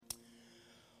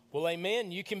Well,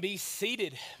 amen. You can be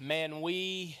seated, man.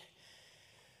 We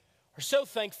are so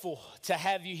thankful to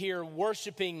have you here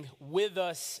worshiping with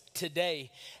us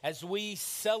today as we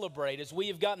celebrate, as we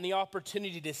have gotten the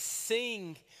opportunity to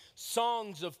sing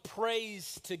songs of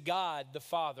praise to God the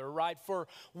Father, right, for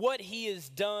what He has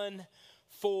done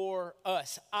for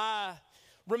us. I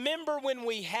remember when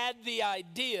we had the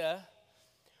idea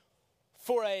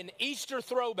for an Easter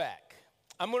throwback.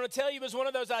 I'm going to tell you, it was one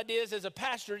of those ideas as a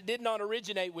pastor, it did not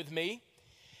originate with me.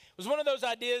 It was one of those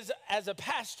ideas as a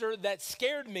pastor that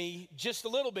scared me just a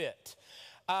little bit.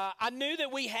 I knew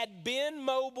that we had been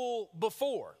mobile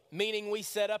before, meaning we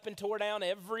set up and tore down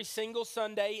every single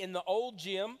Sunday in the old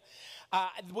gym.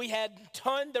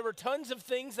 There were tons of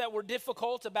things that were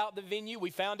difficult about the venue.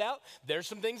 We found out there's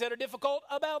some things that are difficult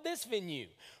about this venue,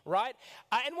 right?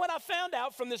 And what I found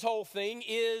out from this whole thing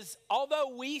is,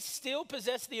 although we still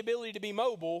possess the ability to be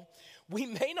mobile, we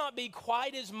may not be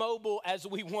quite as mobile as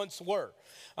we once were.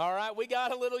 All right, we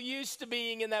got a little used to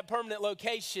being in that permanent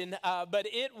location, but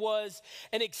it was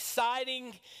an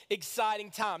exciting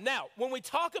time. Now, when we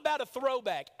talk about a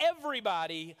throwback,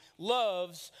 everybody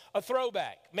loves a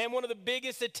throwback. Man, one of the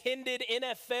biggest attended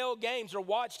NFL games or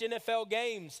watched NFL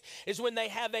games is when they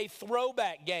have a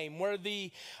throwback game where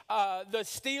the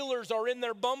Steelers are in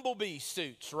their bumblebee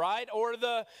suits, right? Or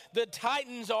the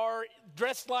Titans are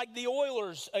dressed like the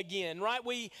Oilers again, right?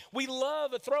 We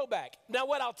love a throwback. Now,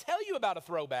 what I'll tell you about a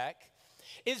throwback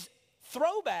is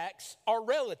throwbacks are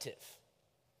relative.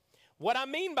 What I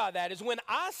mean by that is when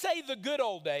I say the good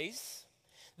old days,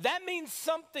 that means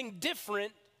something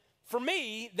different for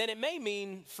me than it may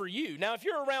mean for you. Now, if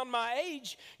you're around my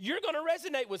age, you're going to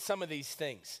resonate with some of these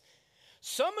things.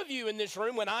 Some of you in this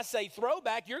room, when I say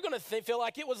throwback, you're going to feel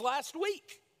like it was last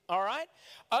week. All right?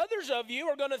 Others of you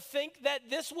are going to think that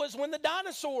this was when the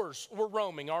dinosaurs were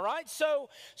roaming, all right? So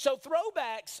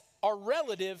throwbacks are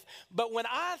relative, but when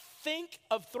I think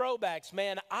of throwbacks,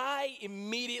 man, I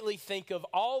immediately think of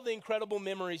all the incredible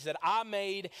memories that I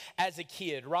made as a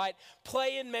kid, right?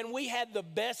 Playing, man, we had the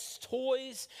best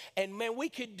toys, and man, we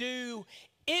could do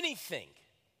anything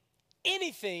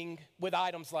with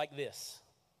items like this.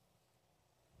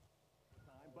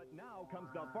 Now comes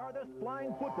the farthest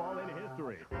flying football in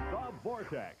history, the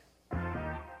Vortex.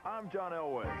 I'm John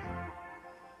Elway.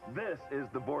 This is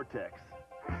the Vortex.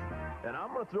 And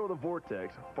I'm going to throw the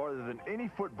Vortex farther than any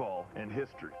football in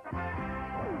history.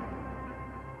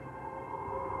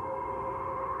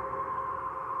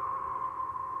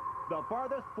 The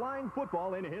farthest flying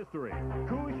football in history,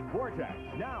 Koosh Vortex.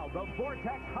 Now the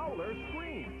Vortex Howler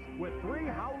screams with 3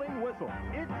 howling whistles.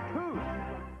 It's Koosh.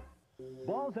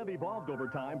 Balls have evolved over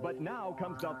time, but now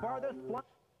comes the farthest fly.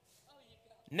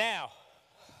 Now,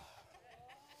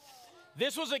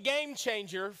 this was a game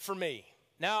changer for me.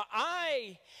 Now,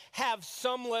 I have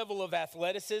some level of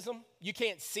athleticism. You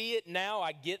can't see it now,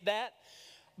 I get that.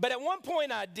 But at one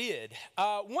point I did.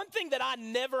 One thing that I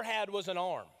never had was an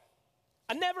arm.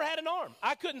 I never had an arm.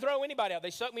 I couldn't throw anybody out.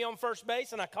 They stuck me on first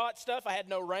base and I caught stuff. I had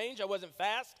no range. I wasn't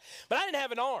fast, but I didn't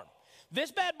have an arm. This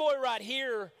bad boy right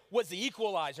here was the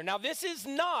equalizer. Now, this is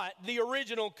not the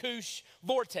original Koosh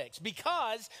Vortex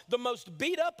because the most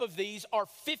beat up of these are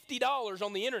 $50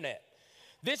 on the internet.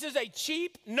 This is a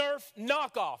cheap Nerf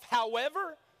knockoff.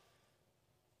 However,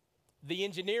 the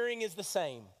engineering is the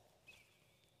same.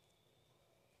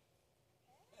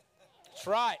 That's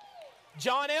right.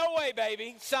 John Elway,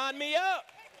 baby, sign me up.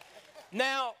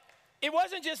 Now, it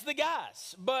wasn't just the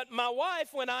guys, but my wife,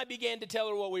 when I began to tell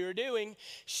her what we were doing,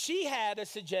 she had a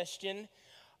suggestion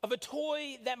of a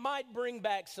toy that might bring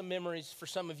back some memories for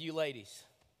some of you ladies,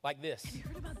 like this. Have you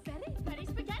heard about Betty? Betty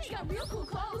Spaghetti. She's got real cool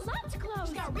clothes. Lots of clothes.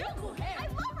 She's got real cool hair. I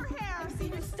love her hair. Have you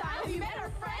seen her style? Have you met her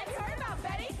friends? Have you heard about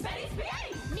Betty? Betty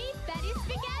Spaghetti. Meet Betty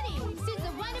Spaghetti. She's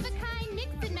a one-of-a-kind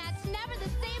mix and match, never the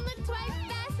same look twice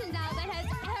fashion doll that has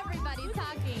everybody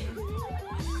talking.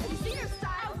 Have you seen her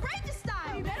style? Outrageous style.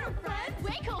 Have you met her friends?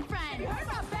 Way cool friend. Have you heard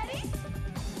about Betty?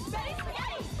 Betty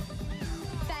Spaghetti.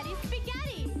 Betty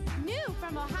Spaghetti. New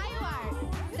from Ohio Art.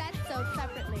 That's sold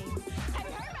separately. Have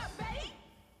you heard about Betty?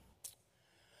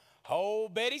 Oh,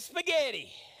 Betty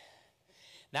Spaghetti.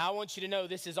 Now, I want you to know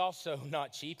this is also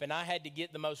not cheap, and I had to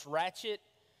get the most ratchet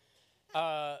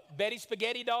Betty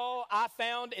Spaghetti doll I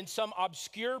found in some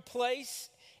obscure place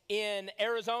in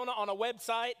Arizona on a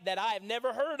website that I have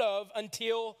never heard of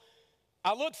until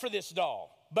I looked for this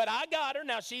doll. But I got her.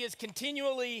 Now, she is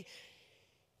continually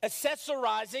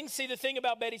accessorizing. See, the thing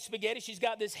about Betty Spaghetti, she's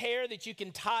got this hair that you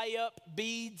can tie up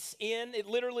beads in. It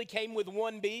literally came with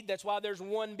one bead. That's why there's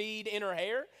one bead in her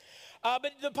hair.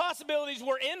 But the possibilities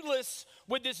were endless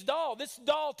with this doll. This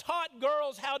doll taught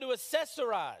girls how to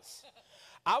accessorize.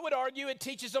 I would argue it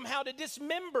teaches them how to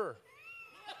dismember.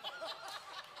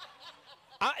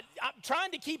 I'm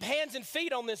trying to keep hands and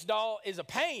feet on this doll is a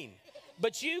pain.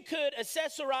 But you could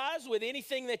accessorize with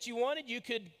anything that you wanted. You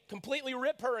could completely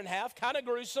rip her in half, kind of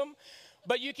gruesome.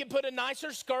 But you could put a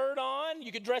nicer skirt on.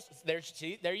 You could dress,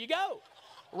 there you go,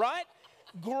 right?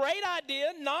 Great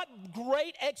idea, not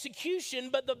great execution,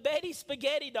 but the Betty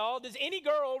Spaghetti doll. Does any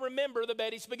girl remember the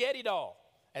Betty Spaghetti doll?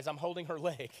 As I'm holding her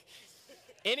leg.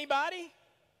 Anybody?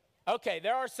 Okay,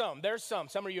 there are some. There's some.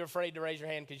 Some of you are afraid to raise your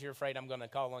hand because you're afraid I'm going to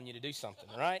call on you to do something,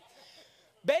 right?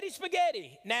 Betty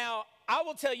Spaghetti. Now, I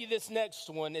will tell you this next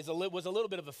one was a little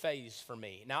bit of a phase for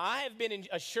me. Now, I have been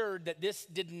assured that this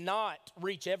did not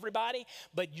reach everybody,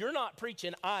 but you're not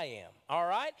preaching, I am, all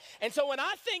right? And so when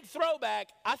I think throwback,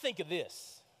 I think of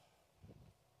this.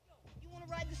 You want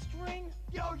to ride the string?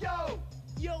 Yo, yo!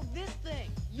 Yo, this thing.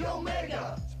 Yo,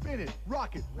 Mega! Spin it,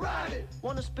 rock it, ride it!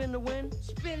 Want to spin to win?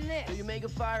 Spin this. The Omega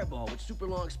Fireball with super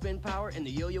long spin power and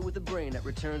the yo-yo with a brain that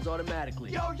returns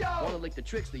automatically. Yo, yo! Want to lick the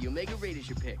tricks? The Omega Raid is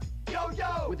your pick. Yo,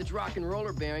 yo! With its rock and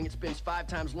roller bearing, it spins 5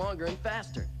 times longer and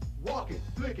faster. Walk it,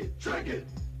 flick it, trick it!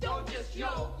 Don't just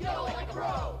yo like a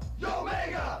pro! Yo,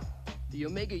 Mega! The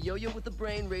Omega Yo-Yo with the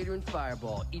Brain, Raider, and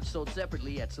Fireball, each sold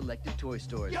separately at selected toy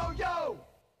stores. Yo, yo!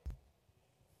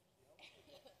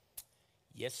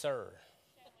 Yes, sir.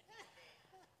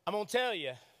 I'm going to tell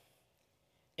you,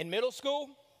 in middle school,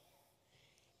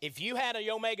 if you had a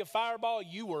Omega Fireball,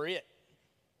 you were it.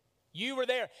 You were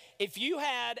there. If you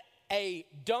had a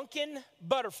Duncan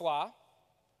Butterfly,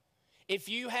 if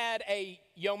you had a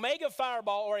Omega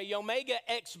Fireball or a Omega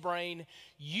X-Brain,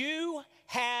 you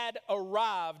had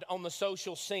arrived on the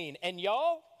social scene. And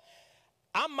y'all,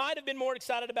 I might have been more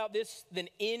excited about this than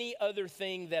any other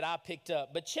thing that I picked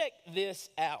up. But check this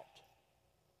out.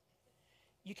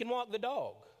 You can walk the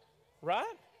dog, right?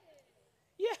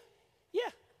 Yeah.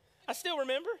 I still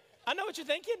remember. I know what you're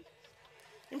thinking.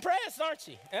 Impressed, aren't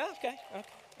you? Yeah,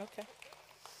 okay.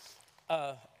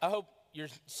 I hope you're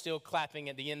still clapping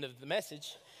at the end of the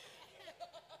message.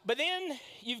 But then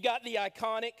you've got the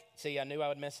iconic. See, I knew I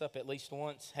would mess up at least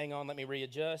once. Hang on, let me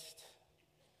readjust.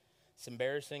 It's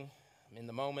embarrassing. I'm in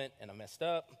the moment and I messed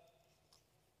up.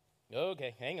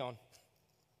 Okay, hang on.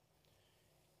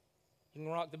 You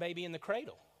can rock the baby in the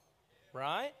cradle,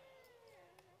 right?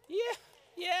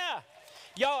 Yeah.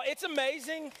 Y'all, it's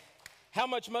amazing how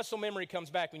much muscle memory comes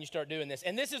back when you start doing this.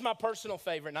 And this is my personal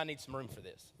favorite, and I need some room for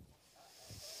this.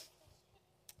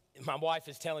 My wife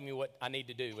is telling me what I need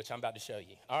to do, which I'm about to show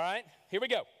you. All right, here we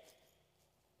go.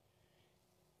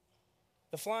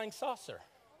 The flying saucer.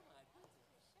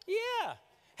 Yeah.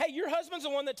 Hey, your husband's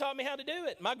the one that taught me how to do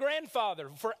it. My grandfather,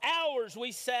 for hours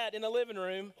we sat in the living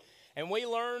room and we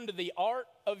learned the art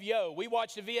of yo. We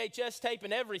watched a VHS tape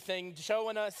and everything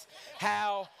showing us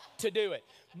how to do it.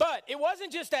 But it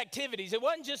wasn't just activities. It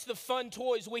wasn't just the fun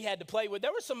toys we had to play with.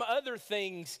 There were some other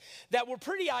things that were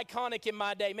pretty iconic in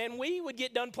my day. Man, we would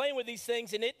get done playing with these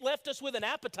things and it left us with an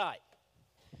appetite.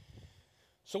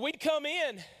 So we'd come in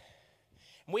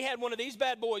and we had one of these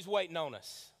bad boys waiting on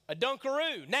us, a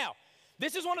Dunkaroo. Now,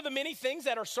 this is one of the many things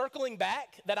that are circling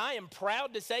back that I am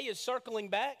proud to say is circling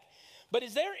back. But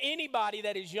is there anybody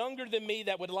that is younger than me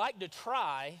that would like to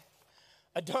try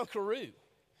a Dunkaroo?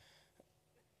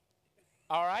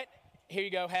 All right, here you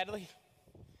go, Hadley.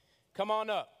 Come on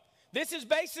up. This is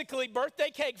basically birthday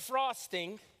cake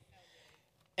frosting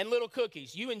and little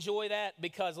cookies. You enjoy that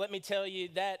because let me tell you,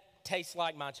 that tastes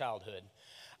like my childhood.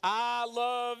 I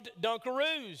loved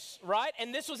Dunkaroos, right?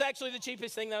 And this was actually the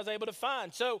cheapest thing that I was able to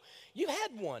find. So you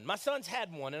had one. My son's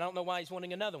had one, and I don't know why he's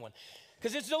wanting another one.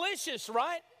 Because it's delicious,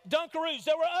 right? Dunkaroos.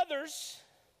 There were others.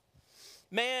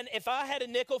 Man, if I had a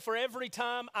nickel for every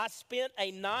time I spent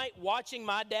a night watching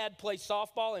my dad play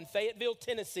softball in Fayetteville,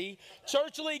 Tennessee,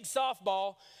 church league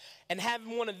softball, and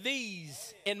having one of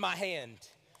these in my hand.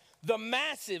 The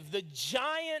massive, the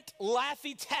giant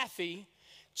Laffy Taffy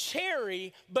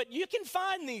cherry, but you can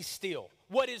find these still.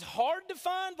 What is hard to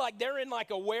find, like they're in like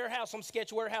a warehouse, some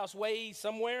sketch warehouse way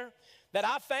somewhere, that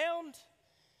I found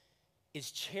is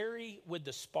cherry with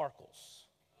the sparkles.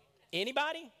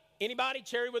 Anybody? Anybody?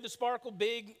 Cherry with the sparkle,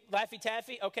 big Laffy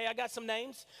Taffy? Okay, I got some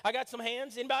names. I got some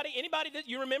hands. Anybody? Anybody that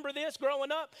you remember this growing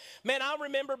up? Man, I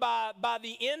remember by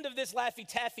the end of this Laffy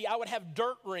Taffy, I would have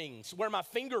dirt rings where my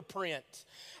fingerprint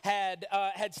had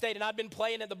stayed, and I'd been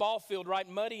playing at the ball field, right,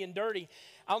 muddy and dirty.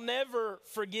 I'll never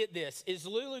forget this. Is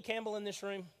Lulu Campbell in this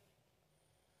room?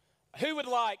 Who would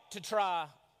like to try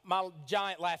my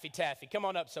giant Laffy Taffy? Come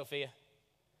on up, Sophia.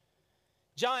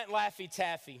 Giant Laffy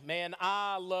Taffy. Man,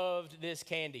 I loved this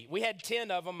candy. We had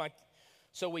 10 of them,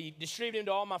 so we distributed them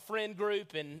to all my friend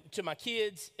group and to my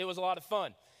kids. It was a lot of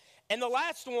fun. And the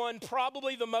last one,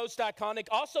 probably the most iconic,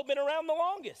 also been around the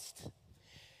longest.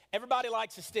 Everybody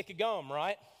likes a stick of gum,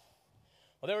 right?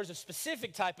 Well, there was a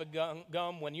specific type of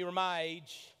gum when you were my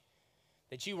age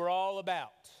that you were all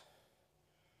about.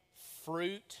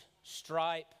 Fruit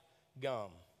stripe gum.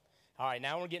 All right,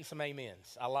 now we're getting some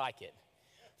amens. I like it.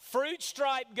 Fruit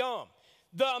stripe gum.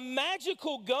 The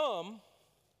magical gum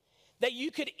that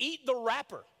you could eat the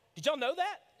wrapper. Did y'all know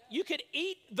that? You could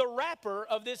eat the wrapper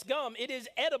of this gum. It is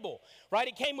edible, right?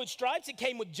 It came with stripes. It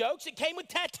came with jokes. It came with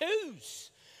tattoos,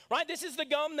 right? This is the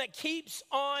gum that keeps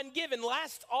on giving.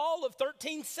 Lasts all of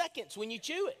 13 seconds when you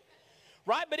chew it,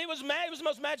 right? But it was the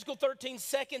most magical 13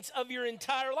 seconds of your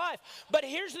entire life. But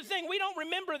here's the thing. We don't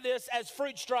remember this as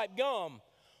fruit stripe gum.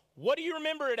 What do you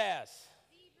remember it as?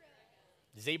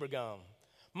 Zebra gum.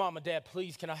 Mom and Dad,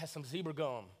 please, can I have some zebra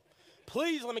gum?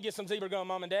 Please let me get some zebra gum,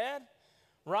 Mom and Dad,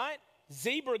 right?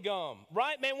 Zebra gum,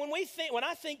 right? Man, when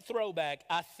I think throwback,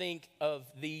 I think of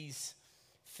these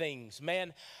things,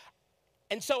 man.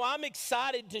 And so I'm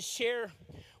excited to share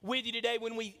with you today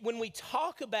when we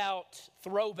talk about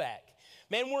throwback,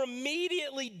 man, we're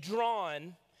immediately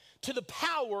drawn to the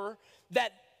power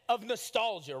of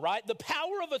nostalgia, right? The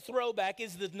power of a throwback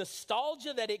is the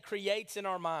nostalgia that it creates in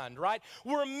our mind, right?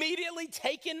 We're immediately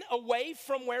taken away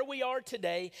from where we are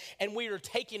today, and we are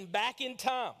taken back in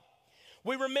time.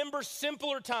 We remember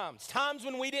simpler times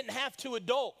when we didn't have to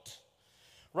adult,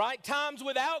 right? Times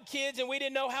without kids and we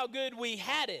didn't know how good we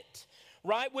had it,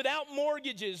 right? Without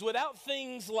mortgages, without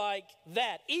things like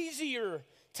that. Easier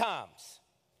times.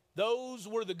 Those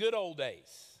were the good old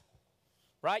days,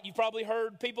 right? You've probably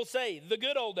heard people say the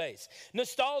good old days.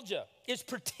 Nostalgia is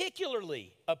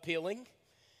particularly appealing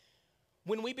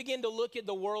when we begin to look at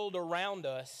the world around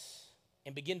us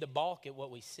and begin to balk at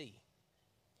what we see.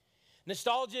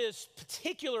 Nostalgia is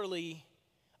particularly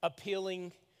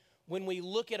appealing when we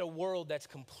look at a world that's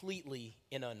completely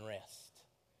in unrest.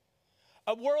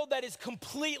 A world that is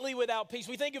completely without peace.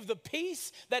 We think of the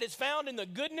peace that is found in the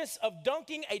goodness of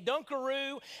dunking a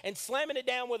Dunkaroo and slamming it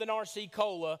down with an RC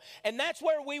Cola. And that's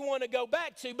where we want to go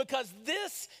back to, because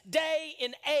this day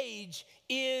and age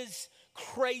is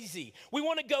crazy. We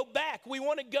want to go back. We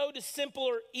want to go to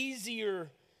simpler,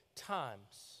 easier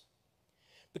times.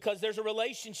 Because there's a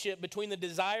relationship between the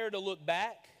desire to look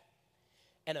back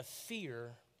and a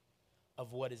fear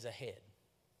of what is ahead.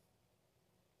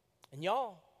 And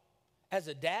y'all, as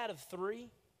a dad of 3,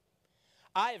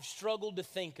 I have struggled to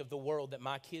think of the world that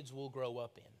my kids will grow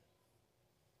up in.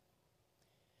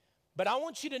 But I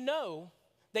want you to know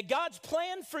that God's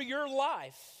plan for your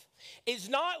life is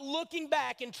not looking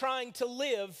back and trying to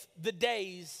live the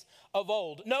days of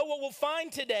old. No, what we'll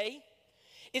find today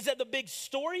is that the big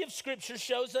story of Scripture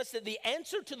shows us that the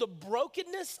answer to the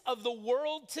brokenness of the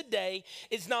world today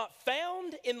is not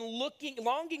found in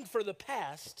longing for the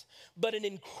past, but an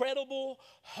incredible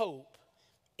hope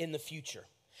in the future.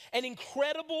 An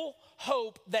incredible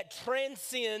hope that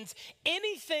transcends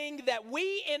anything that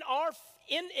we in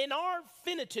our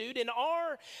finitude, in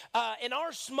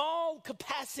our small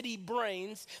capacity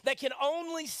brains that can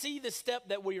only see the step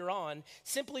that we are on,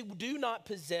 simply do not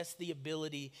possess the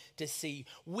ability to see.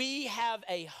 We have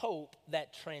a hope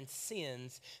that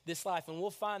transcends this life, and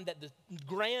we'll find that the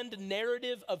grand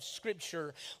narrative of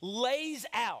Scripture lays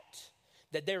out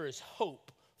that there is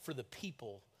hope for the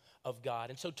people of God.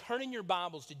 And so turn in your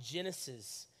Bibles to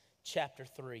Genesis chapter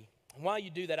 3. And while you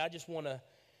do that, I just want to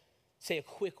say a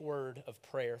quick word of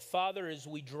prayer. Father, as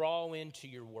we draw into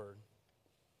your word,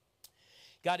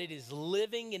 God, it is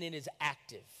living and it is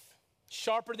active,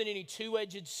 sharper than any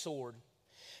two-edged sword.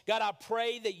 God, I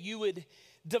pray that you would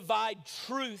divide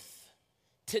truth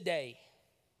today,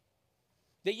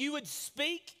 that you would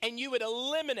speak and you would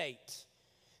eliminate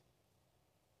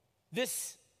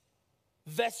this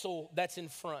vessel that's in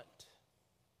front.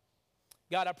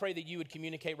 God, I pray that you would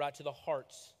communicate right to the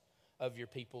hearts of your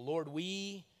people. Lord,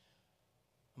 we,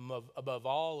 above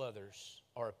all others,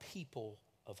 are a people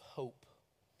of hope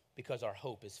because our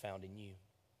hope is found in you.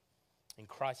 In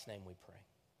Christ's name we pray.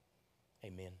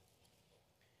 Amen.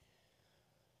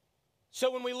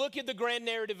 So when we look at the grand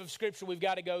narrative of Scripture, we've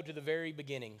got to go to the very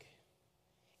beginning.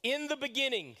 In the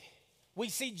beginning, we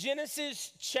see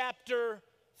Genesis chapter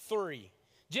 3.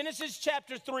 Genesis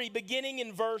chapter 3, beginning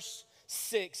in verse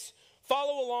 6.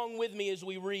 Follow along with me as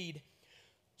we read.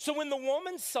 So when the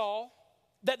woman saw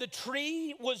that the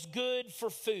tree was good for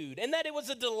food, and that it was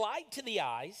a delight to the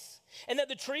eyes, and that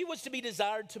the tree was to be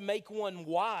desired to make one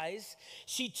wise,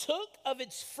 she took of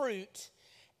its fruit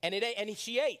and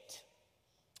she ate.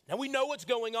 Now we know what's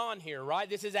going on here, right?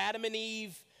 This is Adam and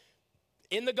Eve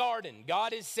in the garden.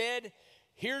 God has said,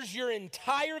 here's your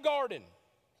entire garden.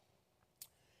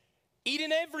 Eat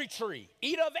in every tree.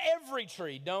 Eat of every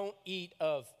tree. Don't eat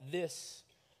of this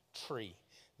tree.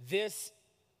 This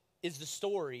is the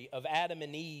story of Adam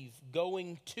and Eve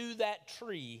going to that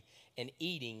tree and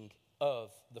eating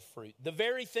of the fruit. The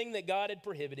very thing that God had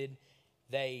prohibited,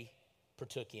 they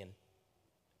partook in.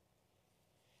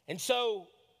 And so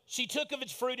she took of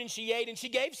its fruit and she ate, and she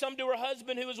gave some to her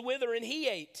husband who was with her, and he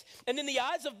ate. And then the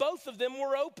eyes of both of them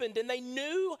were opened, and they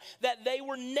knew that they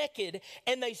were naked,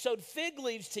 and they sewed fig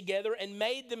leaves together and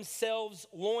made themselves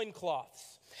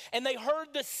loincloths. And they heard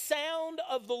the sound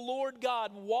of the Lord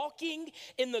God walking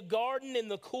in the garden in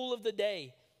the cool of the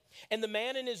day. And the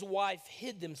man and his wife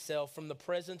hid themselves from the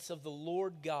presence of the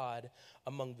Lord God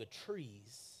among the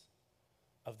trees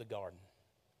of the garden.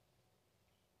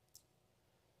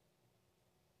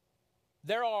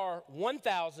 There are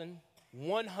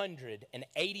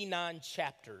 1,189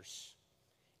 chapters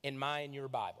in my and your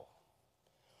Bible.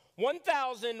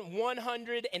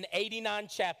 1,189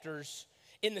 chapters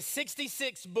in the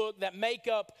 66 book that make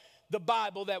up the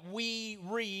Bible that we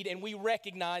read and we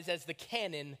recognize as the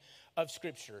canon of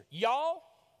Scripture. Y'all,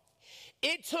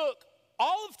 it took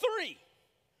all of 3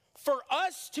 for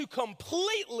us to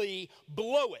completely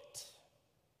blow it.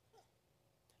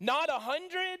 Not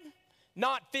 100,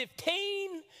 not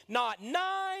 15, not 9.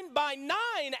 By 9,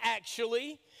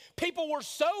 actually, people were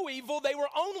so evil they were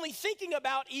only thinking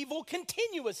about evil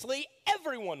continuously.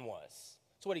 Everyone was.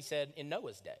 That's what he said in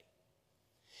Noah's day.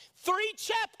 3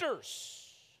 chapters,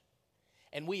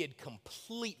 and we had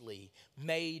completely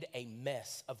made a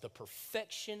mess of the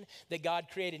perfection that God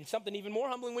created. And something even more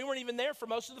humbling, we weren't even there for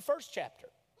most of the first chapter.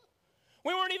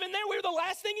 We weren't even there. We were the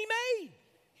last thing he made.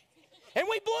 And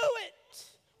we blew it.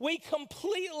 We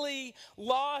completely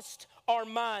lost our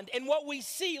mind. And what we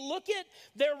see, look at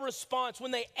their response.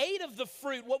 When they ate of the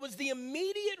fruit, what was the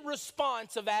immediate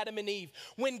response of Adam and Eve?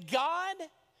 When God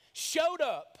showed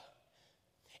up,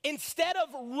 instead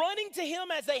of running to him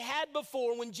as they had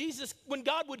before, when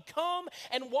God would come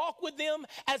and walk with them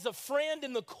as a friend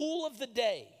in the cool of the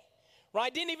day,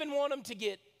 right? Didn't even want them to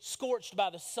get scorched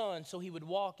by the sun, so he would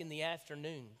walk in the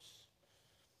afternoons,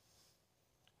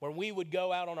 where we would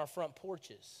go out on our front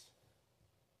porches.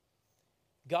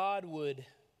 God would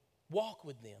walk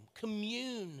with them,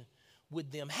 commune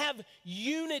with them, have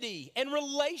unity and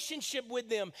relationship with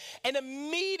them. And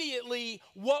immediately,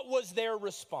 what was their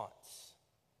response?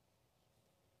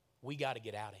 We got to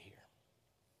get out of here.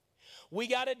 We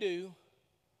got to do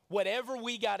whatever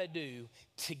we got to do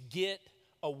to get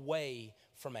away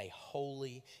from a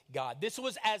holy God. This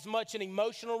was as much an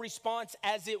emotional response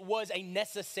as it was a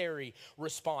necessary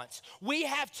response. We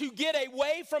have to get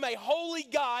away from a holy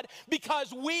God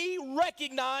because we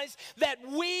recognize that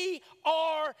we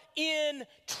are in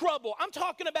trouble. I'm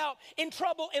talking about in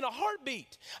trouble in a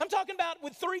heartbeat. I'm talking about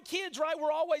with 3 kids, right?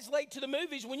 We're always late to the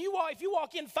movies. If you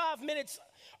walk in 5 minutes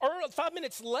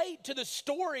late to the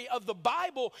story of the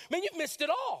Bible, man, you've missed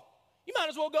it all. You might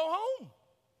as well go home.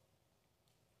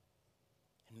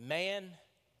 And man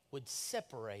would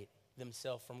separate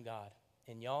themselves from God.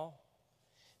 And y'all,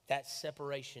 that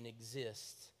separation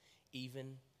exists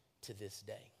even to this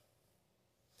day.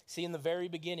 See, in the very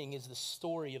beginning is the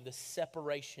story of the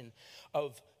separation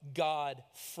of God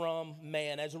from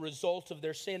man as a result of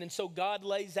their sin. And so God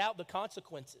lays out the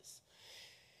consequences.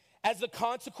 As the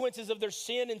consequences of their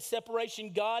sin and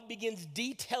separation, God begins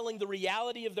detailing the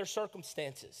reality of their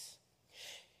circumstances.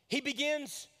 He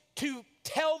begins to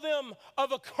tell them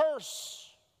of a curse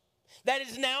that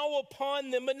is now upon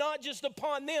them, but not just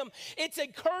upon them. It's a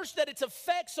curse that its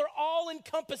effects are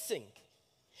all-encompassing.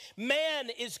 Man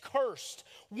is cursed.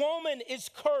 Woman is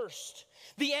cursed.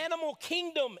 The animal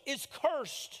kingdom is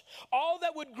cursed. All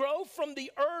that would grow from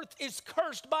the earth is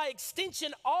cursed. By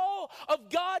extension, all of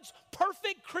God's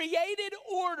perfect created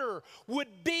order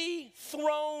would be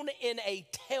thrown in a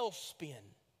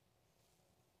tailspin.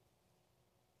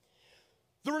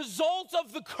 The result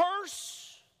of the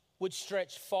curse would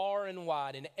stretch far and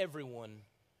wide, and everyone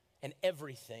and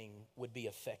everything would be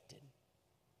affected.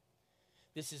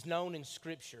 This is known in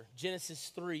Scripture.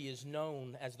 Genesis 3 is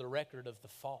known as the record of the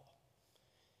fall.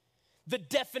 The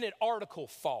definite article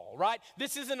fall, right?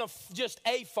 This isn't just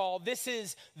a fall, this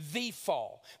is the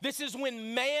fall. This is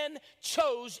when man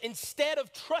chose, instead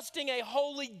of trusting a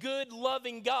holy, good,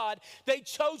 loving God, they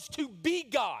chose to be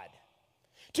God.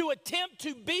 To attempt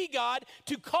to be God,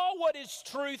 to call what is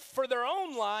truth for their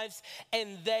own lives,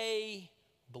 and they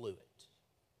blew it.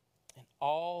 And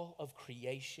all of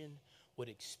creation would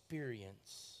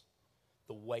experience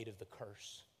the weight of the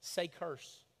curse. Say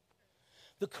curse.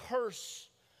 The curse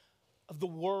of the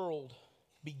world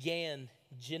began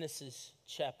Genesis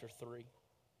chapter 3.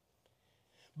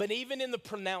 But even in the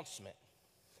pronouncement,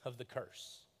 of the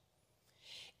curse.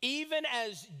 Even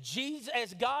as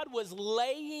God was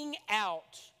laying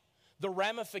out the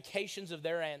ramifications of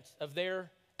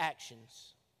their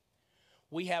actions,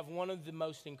 we have one of the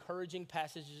most encouraging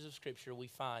passages of Scripture we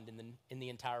find in the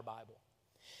entire Bible.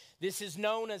 This is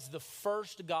known as the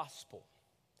first gospel.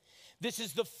 This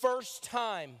is the first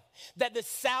time that the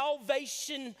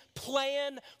salvation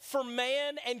plan for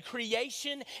man and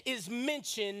creation is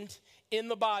mentioned in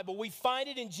the Bible. We find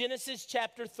it in Genesis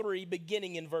chapter 3,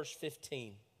 beginning in verse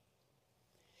 15.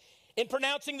 In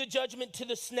pronouncing the judgment to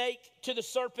the snake, to the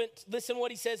serpent, listen what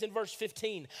he says in verse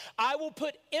 15. I will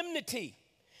put enmity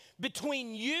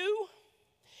between you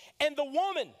and the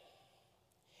woman,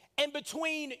 and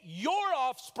between your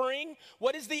offspring.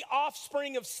 What is the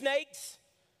offspring of snakes?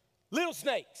 Little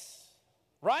snakes,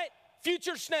 right?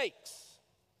 Future snakes.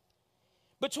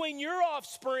 Between your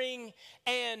offspring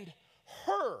and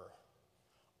her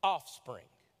offspring.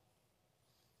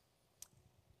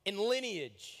 In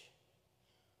lineage,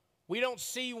 we don't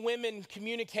see women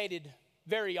communicated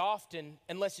very often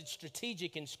unless it's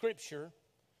strategic in Scripture,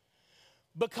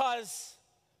 because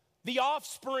the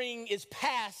offspring is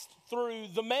passed through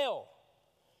the male.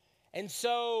 And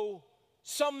so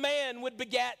some man would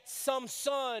begat some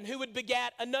son, who would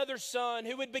begat another son,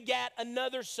 who would begat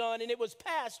another son, and it was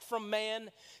passed from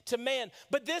man to man.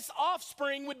 But this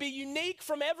offspring would be unique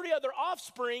from every other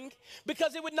offspring,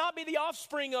 because it would not be the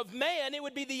offspring of man, it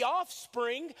would be the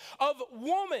offspring of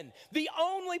woman. The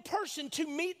only person to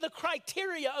meet the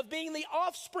criteria of being the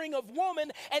offspring of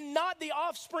woman and not the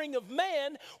offspring of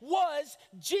man was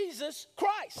Jesus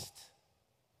Christ.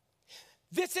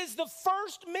 This is the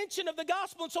first mention of the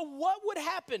gospel. And so what would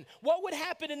happen? What would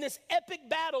happen in this epic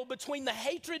battle between the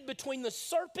hatred between the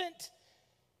serpent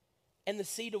and the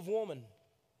seed of woman?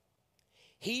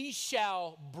 He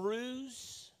shall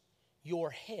bruise your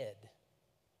head,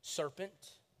 serpent.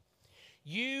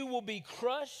 You will be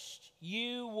crushed.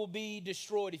 You will be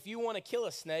destroyed. If you want to kill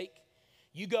a snake,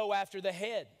 you go after the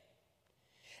head.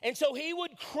 And so he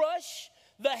would crush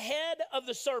the head of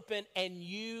the serpent, and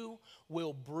you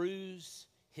will bruise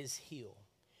his heel.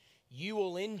 You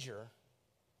will injure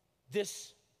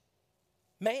this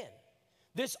man,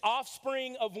 this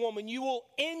offspring of woman. You will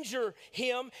injure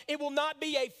him. It will not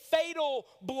be a fatal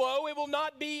blow. It will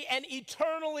not be an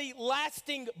eternally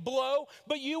lasting blow,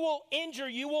 but you will injure,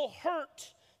 you will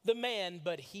hurt the man,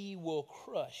 but he will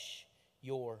crush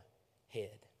your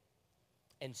head.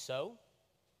 And so,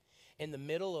 in the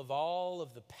middle of all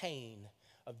of the pain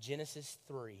of Genesis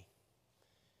 3,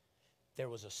 there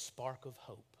was a spark of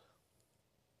hope.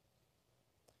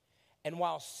 And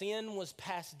while sin was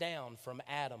passed down from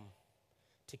Adam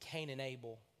to Cain and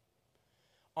Abel,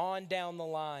 on down the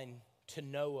line to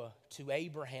Noah, to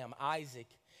Abraham, Isaac,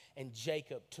 and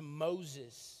Jacob, to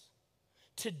Moses,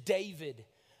 to David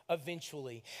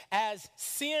eventually, as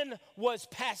sin was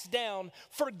passed down,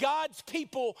 for God's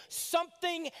people,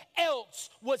 something else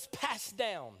was passed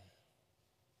down.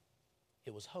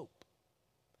 It was hope.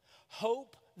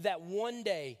 Hope that one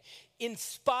day, in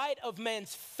spite of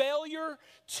man's failure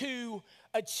to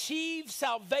achieve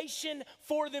salvation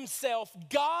for themselves,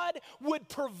 God would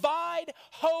provide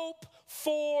hope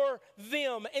for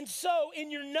them. And so,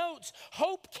 in your notes,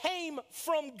 hope came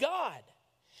from God,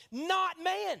 not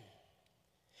man.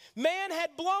 Man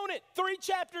had blown it. 3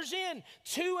 chapters in,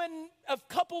 2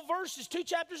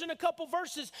 chapters and a couple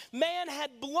verses, man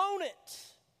had blown it.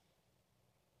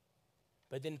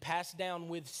 But then passed down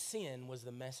with sin was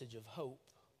the message of hope.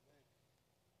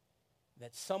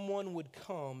 That someone would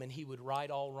come and he would right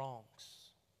all wrongs.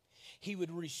 He would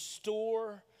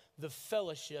restore the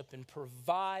fellowship and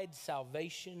provide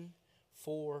salvation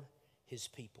for his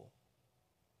people.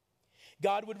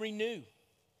 God would renew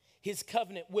his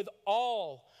covenant with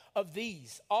all of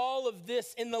this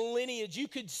in the lineage. You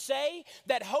could say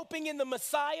that hoping in the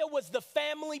Messiah was the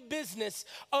family business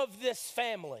of this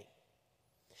family.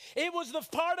 It was the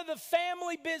part of the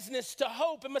family business to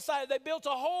hope in Messiah. They built a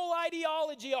whole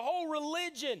ideology, a whole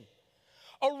religion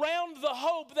around the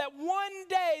hope that one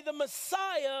day the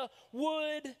Messiah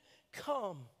would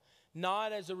come.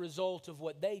 Not as a result of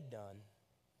what they'd done,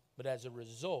 but as a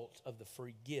result of the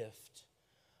free gift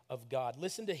of God.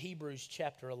 Listen to Hebrews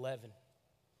chapter 11.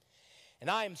 And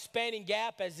I am spanning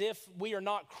gap as if we are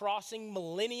not crossing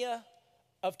millennia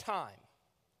of time.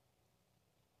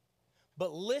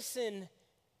 But listen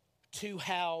to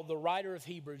how the writer of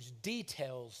Hebrews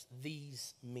details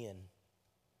these men.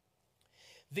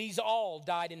 These all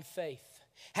died in faith,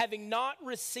 having not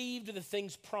received the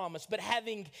things promised, but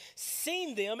having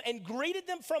seen them and greeted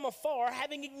them from afar,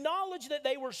 having acknowledged that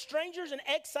they were strangers and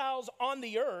exiles on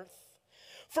the earth.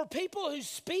 For people who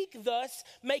speak thus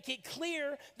make it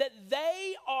clear that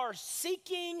they are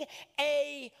seeking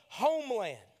a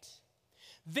homeland.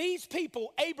 These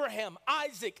people, Abraham,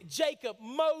 Isaac, Jacob,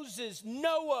 Moses,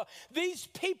 Noah, these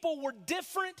people were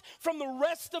different from the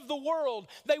rest of the world.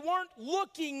 They weren't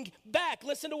looking back.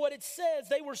 Listen to what it says.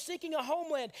 They were seeking a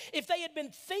homeland. If they had been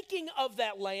thinking of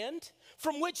that land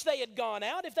from which they had gone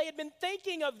out, if they had been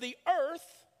thinking of the earth,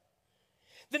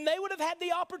 then they would have had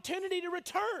the opportunity to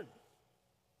return.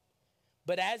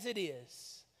 But as it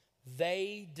is,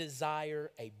 they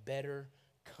desire a better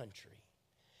country.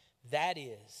 That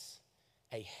is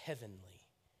a heavenly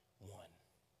one.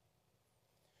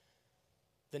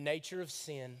 The nature of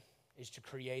sin is to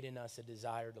create in us a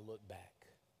desire to look back.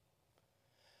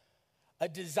 A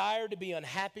desire to be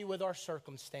unhappy with our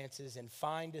circumstances and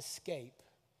find escape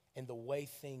in the way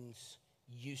things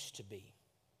used to be.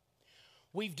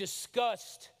 We've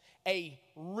discussed a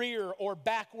rear or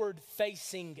backward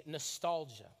facing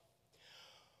nostalgia.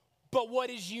 But what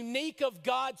is unique of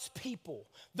God's people,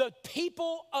 the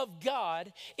people of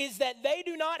God, is that they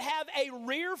do not have a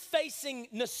rear-facing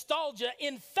nostalgia.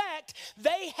 In fact,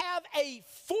 they have a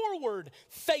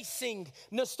forward-facing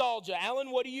nostalgia.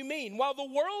 Alan, what do you mean? While the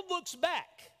world looks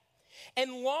back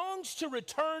and longs to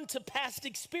return to past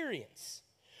experience,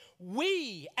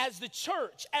 we, as the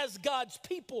church, as God's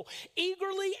people,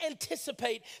 eagerly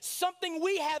anticipate something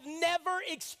we have never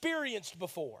experienced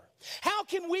before. How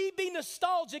can we be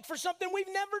nostalgic for something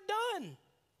we've never done?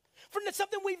 For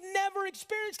something we've never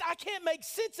experienced? I can't make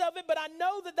sense of it, but I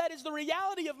know that that is the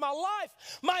reality of my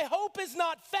life. My hope is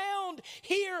not found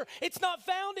here. It's not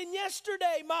found in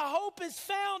yesterday. My hope is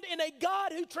found in a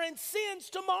God who transcends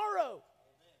tomorrow.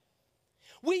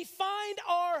 We find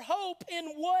our hope in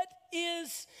what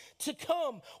is to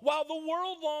come. While the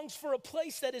world longs for a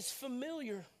place that is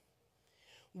familiar,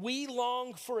 we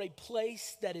long for a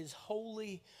place that is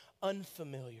wholly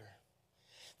unfamiliar,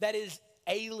 that is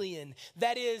alien,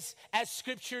 that is, as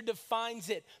Scripture defines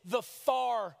it, the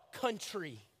far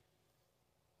country.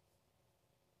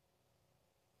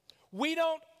 We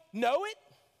don't know it.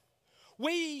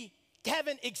 We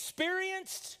haven't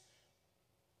experienced,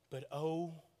 but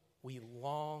oh, we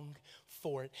long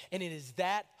for it. And it is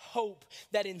that hope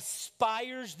that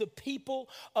inspires the people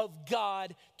of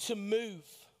God to move.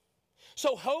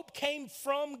 So hope came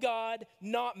from God,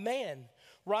 not man,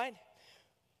 right?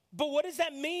 But what does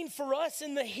that mean for us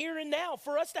in the here and now?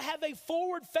 For us to have a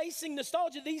forward-facing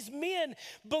nostalgia. These men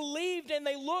believed and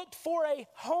they looked for a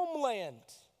homeland.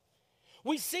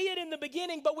 We see it in the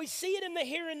beginning, but we see it in the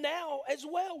here and now as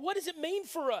well. What does it mean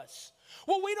for us?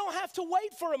 Well, we don't have to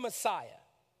wait for a Messiah.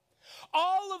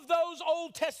 All of those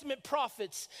Old Testament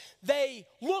prophets, they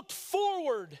looked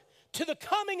forward to the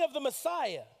coming of the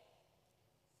Messiah.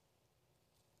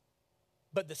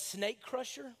 But the snake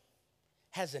crusher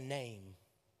has a name,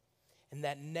 and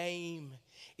that name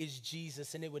is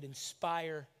Jesus. And it would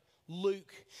inspire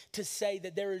Luke to say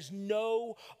that there is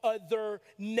no other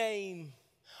name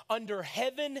under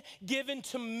heaven given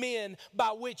to men by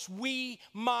which we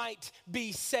might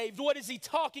be saved. What is he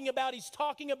talking about? He's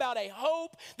talking about a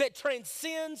hope that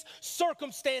transcends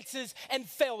circumstances and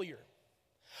failure.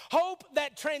 Hope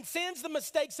that transcends the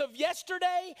mistakes of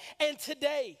yesterday and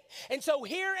today. And so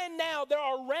here and now, there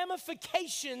are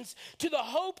ramifications to the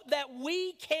hope that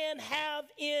we can have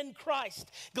in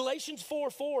Christ. Galatians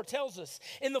 4:4 tells us,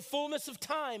 in the fullness of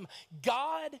time,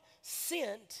 God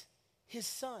sent his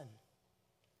Son.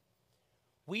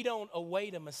 We don't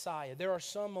await a Messiah. There are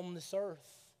some on this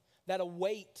earth that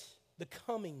await the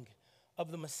coming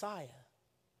of the Messiah,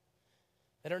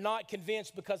 that are not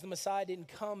convinced because the Messiah didn't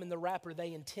come in the wrapper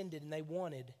they intended and they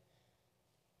wanted.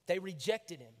 They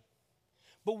rejected him.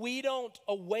 But we don't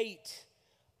await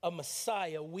a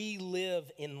Messiah. We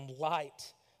live in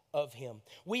light of him.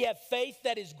 We have faith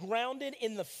that is grounded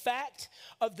in the fact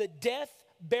of the death,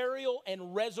 burial,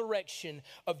 and resurrection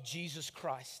of Jesus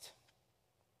Christ.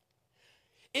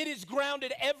 It is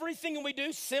grounded everything we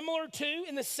do similar to,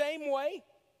 in the same way,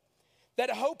 that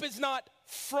hope is not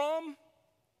from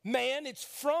man, it's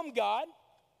from God.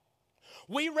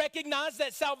 We recognize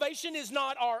that salvation is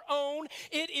not our own,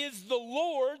 it is the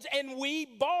Lord's, and we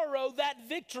borrow that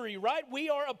victory, right? We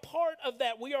are a part of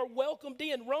that. We are welcomed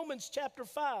in. Romans chapter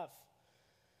 5.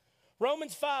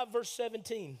 Romans 5 verse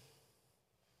 17.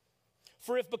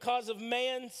 For if because of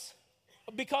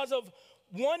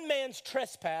one man's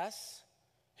trespass,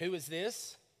 who is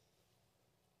this?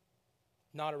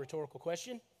 Not a rhetorical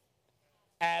question.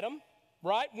 Adam,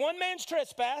 right? One man's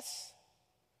trespass,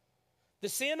 the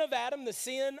sin of Adam, the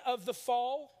sin of the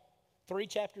fall, 3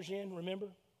 chapters in, remember?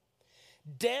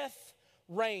 Death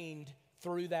reigned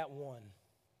through that one.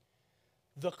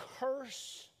 The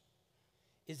curse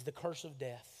is the curse of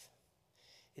death.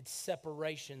 It's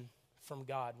separation from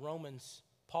God. Romans,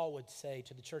 Paul would say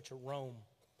to the church at Rome,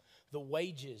 the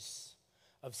wages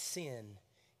of sin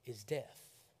is death.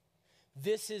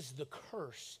 This is the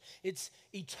curse. It's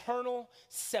eternal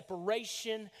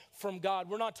separation from God.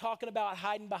 We're not talking about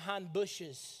hiding behind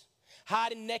bushes,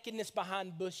 hiding nakedness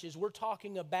behind bushes. We're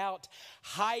talking about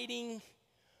hiding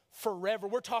forever.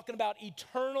 We're talking about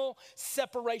eternal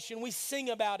separation. We sing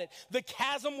about it. The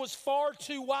chasm was far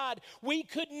too wide. We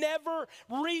could never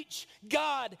reach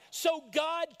God. So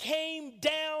God came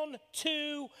down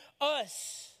to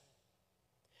us.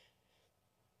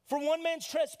 For one man's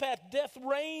trespass, death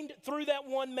reigned through that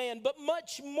one man. But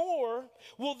much more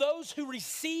will those who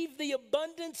receive the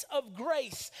abundance of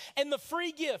grace and the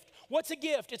free gift. What's a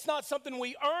gift? It's not something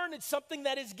we earn. It's something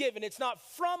that is given. It's not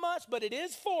from us, but it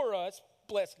is for us.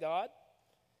 Bless God.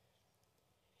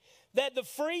 That the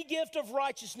free gift of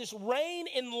righteousness reign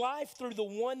in life through the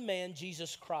one man,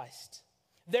 Jesus Christ.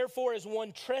 Therefore, as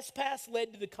one trespass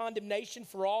led to the condemnation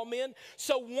for all men,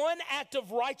 so one act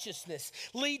of righteousness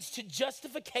leads to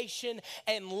justification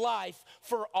and life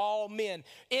for all men.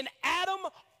 In Adam,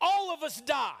 all of us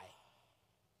die.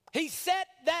 He set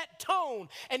that tone,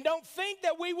 and don't think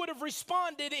that we would have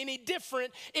responded any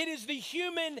different. It is the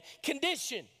human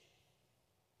condition.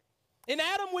 In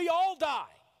Adam, we all die.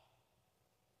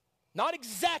 Not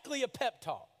exactly a pep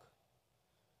talk,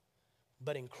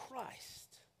 but in Christ,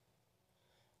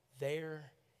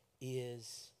 there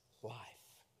is life.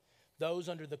 Those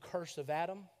under the curse of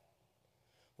Adam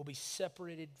will be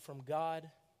separated from God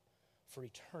for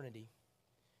eternity.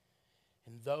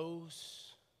 And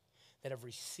those that have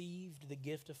received the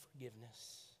gift of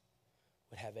forgiveness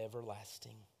would have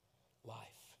everlasting life.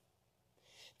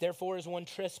 Therefore, as one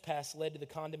trespass led to the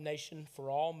condemnation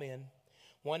for all men,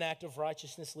 one act of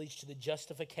righteousness leads to the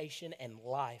justification and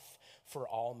life for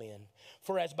all men.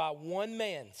 For as by one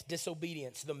man's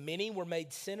disobedience the many were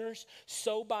made sinners,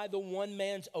 so by the one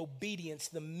man's obedience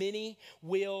the many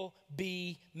will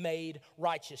be made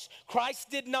righteous. Christ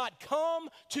did not come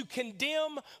to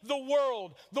condemn the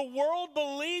world. The world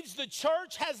believes the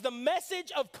church has the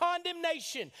message of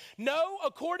condemnation. No,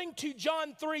 according to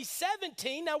John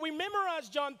 3:17, now we memorize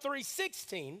John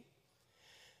 3:16,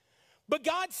 but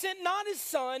God sent not his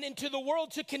Son into the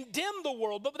world to condemn the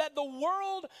world, but that the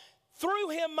world through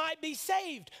him might be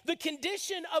saved. The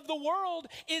condition of the world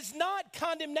is not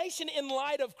condemnation in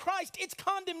light of Christ. It's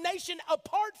condemnation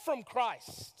apart from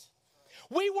Christ.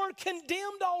 We were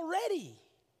condemned already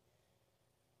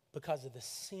because of the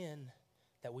sin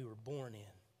that we were born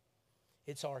in.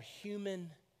 It's our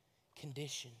human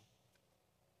condition.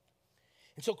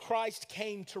 And so Christ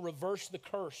came to reverse the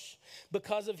curse.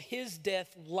 Because of his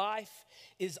death, life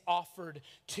is offered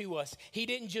to us. He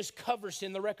didn't just cover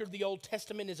sin. The record of the Old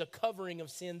Testament is a covering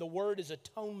of sin. The word is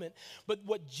atonement. But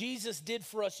what Jesus did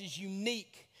for us is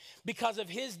unique. Because of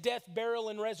his death, burial,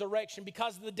 and resurrection,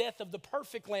 because of the death of the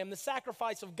perfect Lamb, the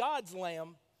sacrifice of God's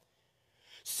Lamb,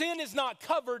 sin is not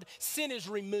covered, sin is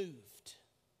removed.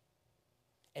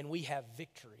 And we have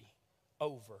victory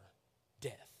over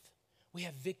death. We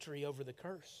have victory over the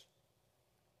curse.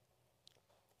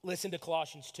 Listen to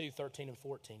Colossians 2:13 and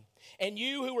 14. And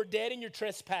you who were dead in your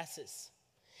trespasses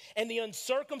and the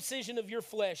uncircumcision of your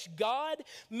flesh, God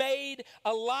made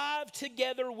alive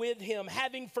together with him,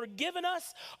 having forgiven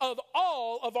us of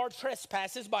all of our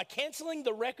trespasses by canceling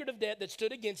the record of debt that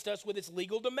stood against us with its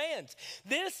legal demands.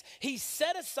 This he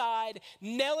set aside,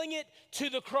 nailing it to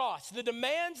the cross. The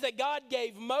demands that God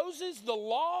gave Moses, the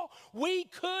law, we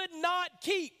could not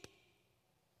keep.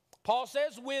 Paul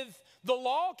says, with the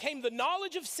law came the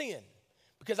knowledge of sin,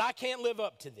 because I can't live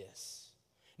up to this.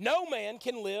 No man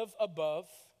can live above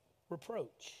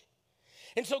reproach.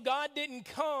 And so God didn't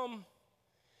come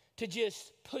to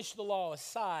just push the law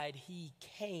aside. He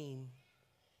came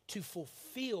to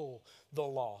fulfill the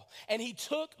law. And he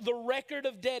took the record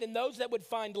of debt and those that would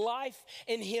find life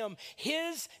in him.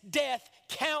 His death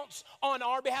counts on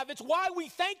our behalf. It's why we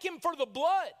thank him for the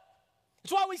blood.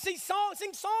 It's why we sing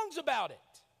songs about it.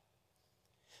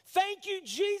 Thank you,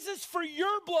 Jesus, for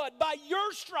your blood. By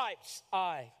your stripes,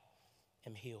 I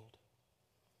am healed.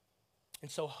 And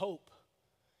so hope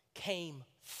came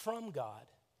from God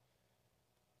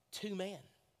to man.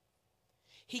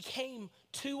 He came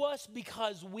to us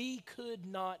because we could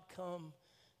not come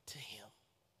to him.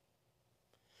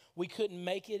 We couldn't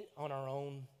make it on our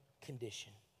own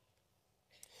condition.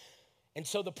 And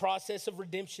so the process of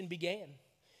redemption began.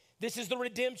 This is the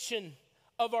redemption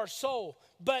of our soul.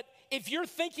 But if you're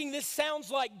thinking this sounds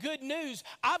like good news,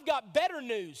 I've got better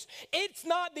news. It's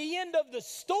not the end of the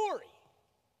story.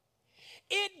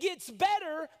 it gets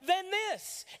better than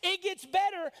this. It gets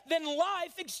better than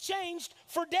life exchanged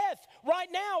for death. Right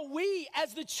now, we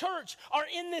as the church are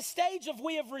in this stage of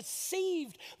we have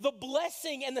received the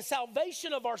blessing and the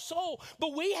salvation of our soul,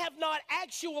 but we have not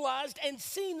actualized and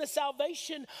seen the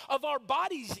salvation of our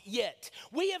bodies yet.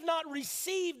 We have not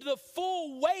received the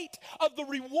full weight of the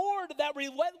reward that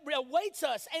awaits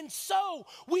us, and so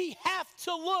we have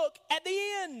to look at the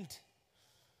end.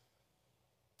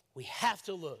 We have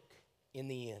to look in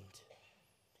the end.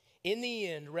 In the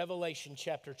end, Revelation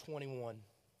chapter 21.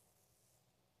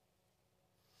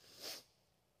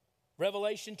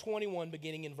 Revelation 21,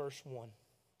 beginning in verse 1.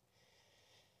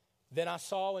 Then I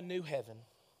saw a new heaven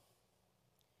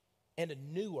and a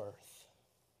new earth.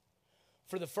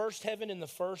 For the first heaven and the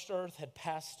first earth had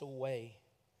passed away,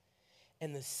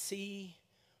 and the sea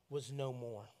was no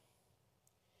more.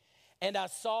 And I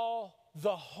saw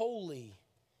the holy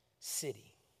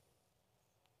city,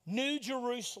 New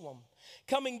Jerusalem,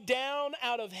 coming down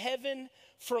out of heaven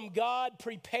from God,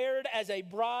 prepared as a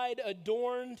bride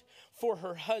adorned for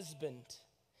her husband.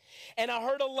 And I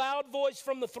heard a loud voice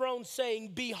from the throne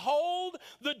saying, behold,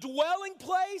 the dwelling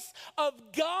place of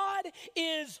God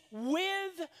is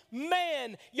with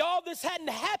man. Y'all, this hadn't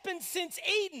happened since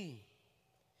Eden.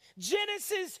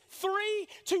 Genesis 3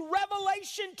 to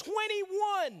Revelation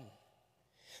 21.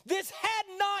 This had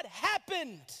not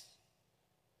happened.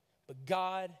 But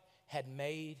God had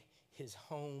made his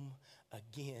home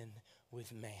again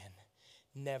with man,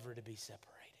 never to be separated.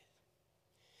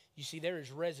 You see, there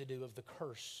is residue of the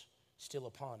curse still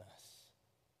upon us.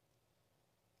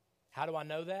 How do I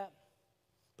know that?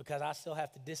 Because I still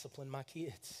have to discipline my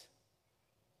kids.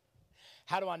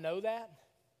 How do I know that?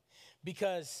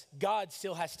 Because God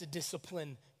still has to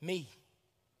discipline me.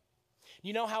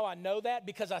 You know how I know that?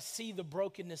 Because I see the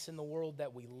brokenness in the world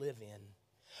that we live in.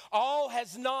 All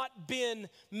has not been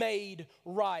made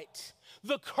right.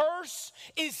 The curse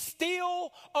is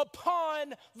still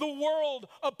upon the world,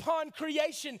 upon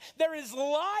creation. There is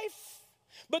life,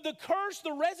 but the curse,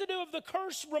 the residue of the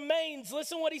curse remains.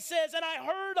 Listen what he says. And I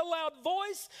heard a loud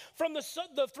voice from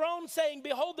the throne saying,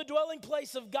 behold, the dwelling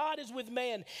place of God is with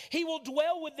man. He will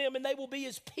dwell with them, and they will be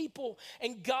his people,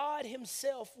 and God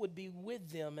himself would be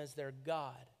with them as their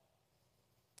God.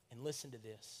 And listen to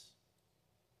this.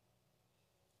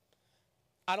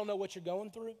 I don't know what you're going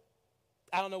through.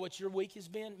 I don't know what your week has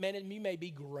been. Man, you may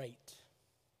be great,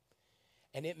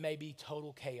 and it may be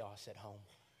total chaos at home.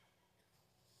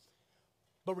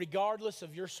 But regardless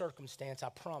of your circumstance, I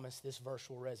promise this verse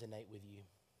will resonate with you.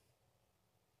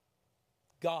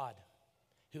 God,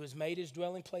 who has made his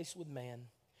dwelling place with man,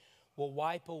 will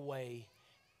wipe away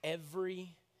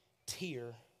every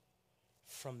tear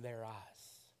from their eyes.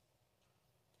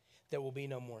 There will be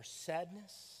no more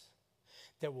sadness.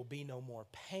 There will be no more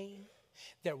pain.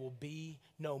 There will be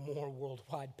no more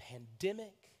worldwide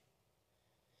pandemic.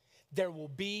 There will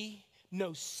be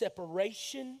no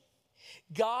separation.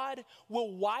 God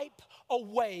will wipe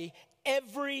away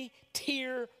every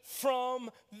tear from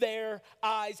their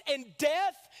eyes, and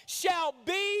death shall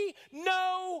be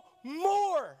no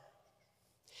more.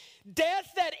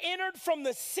 Death that entered from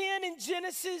the sin in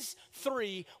Genesis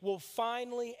 3 will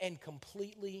finally and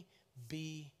completely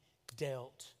be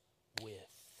dealt with.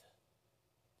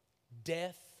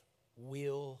 Death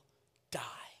will die.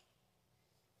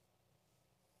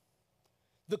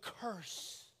 The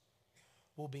curse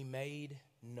will be made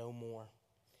no more.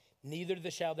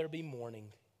 Neither shall there be mourning,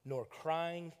 nor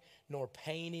crying, nor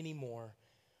pain anymore.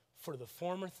 For the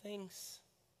former things,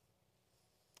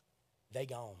 they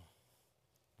gone.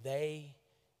 They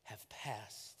have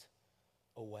passed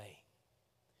away.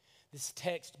 This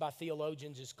text by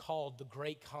theologians is called the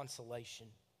Great Consolation.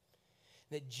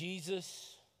 That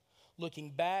Jesus,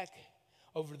 looking back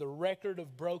over the record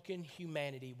of broken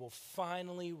humanity, will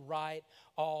finally right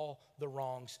all the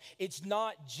wrongs. It's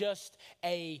not just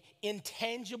an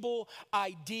intangible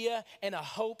idea and a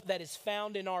hope that is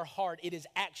found in our heart. It is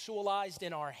actualized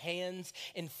in our hands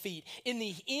and feet. In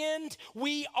the end,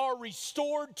 we are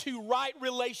restored to right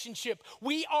relationship.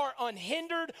 We are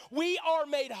unhindered. We are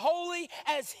made holy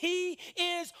as he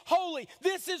is holy.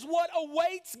 This is what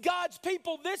awaits God's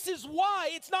people. This is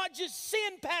why it's not just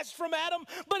sin passed from Adam,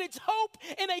 but it's hope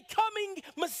in a coming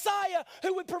Messiah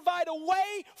who would provide a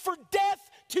way for death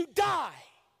to die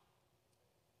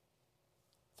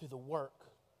through the work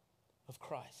of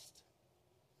Christ.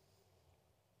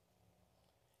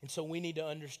 And so we need to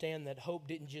understand that hope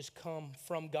didn't just come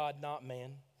from God, not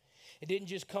man. It didn't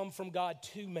just come from God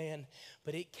to man,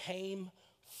 but it came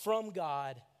from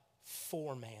God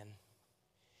for man.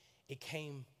 It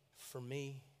came for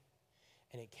me,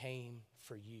 and it came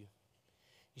for you.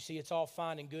 You see, it's all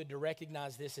fine and good to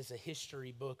recognize this as a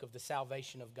history book of the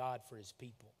salvation of God for his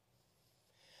people.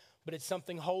 But it's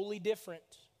something wholly different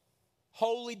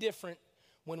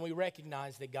when we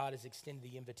recognize that God has extended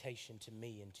the invitation to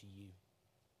me and to you.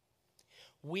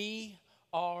 We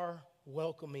are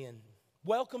welcomed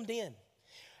in.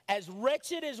 As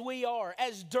wretched as we are,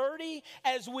 as dirty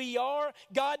as we are,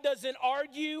 God doesn't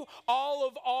argue all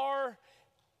of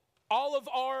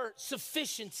our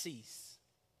sufficiencies.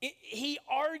 He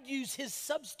argues his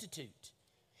substitute.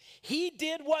 He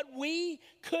did what we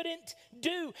couldn't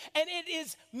do. And it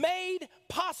is made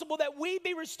possible that we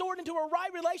be restored into a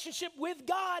right relationship with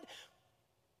God,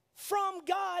 from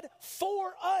God,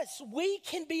 for us. We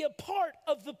can be a part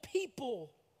of the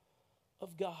people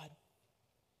of God.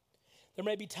 There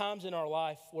may be times in our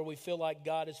life where we feel like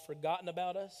God has forgotten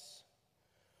about us,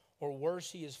 or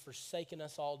worse, he has forsaken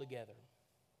us altogether.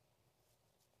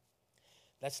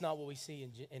 That's not what we see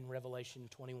in Revelation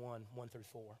 21, 1 through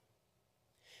 4.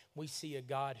 We see a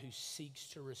God who seeks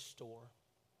to restore.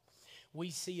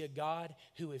 We see a God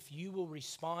who, if you will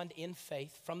respond in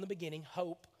faith from the beginning,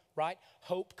 hope, right?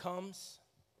 Hope comes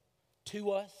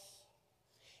to us.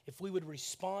 If we would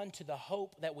respond to the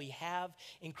hope that we have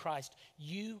in Christ,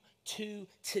 you too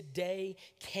today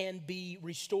can be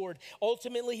restored.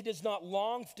 Ultimately, he does not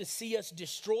long to see us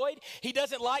destroyed. He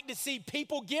doesn't like to see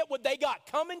people get what they got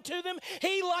coming to them.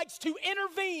 He likes to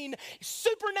intervene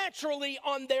supernaturally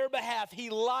on their behalf. He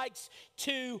likes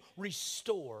to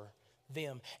restore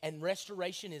them. And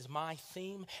restoration is my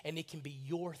theme, and it can be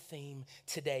your theme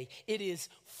today. It is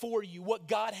for you. What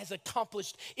God has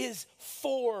accomplished is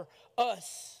for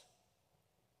us.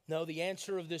 No, the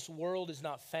answer of this world is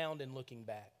not found in looking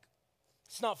back.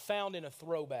 It's not found in a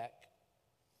throwback.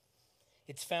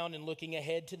 It's found in looking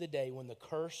ahead to the day when the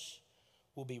curse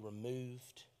will be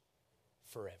removed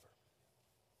forever.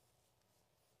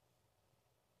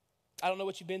 I don't know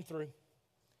what you've been through,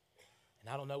 and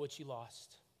I don't know what you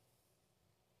lost.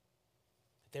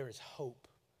 But there is hope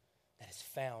that is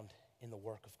found in the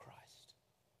work of Christ.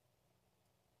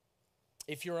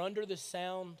 If you're under the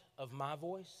sound of my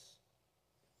voice,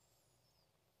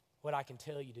 what I can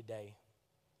tell you today,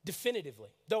 definitively,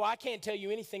 though I can't tell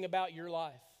you anything about your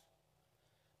life,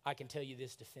 I can tell you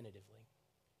this definitively.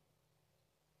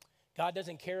 God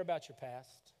doesn't care about your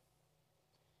past,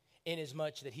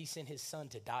 inasmuch that he sent his son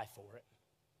to die for it.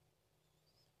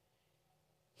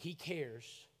 He cares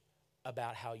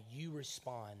about how you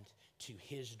respond to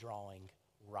his drawing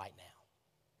right now.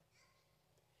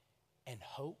 And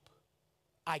hope,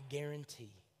 I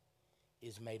guarantee,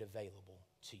 is made available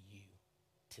to you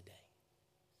today.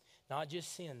 Not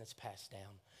just sin that's passed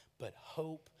down, but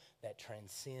hope that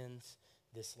transcends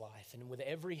this life. And with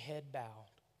every head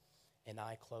bowed and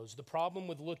eye closed, the problem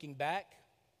with looking back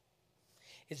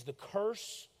is the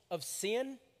curse of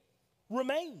sin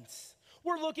remains.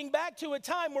 We're looking back to a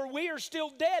time where we are still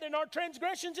dead in our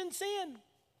transgressions and sin.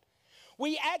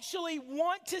 We actually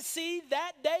want to see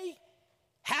that day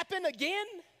happen again.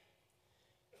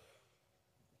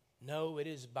 No, it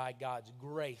is by God's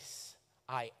grace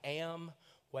I am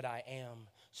what I am.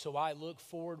 So I look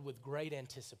forward with great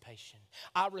anticipation.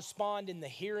 I respond in the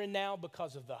here and now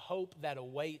because of the hope that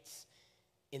awaits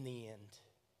in the end.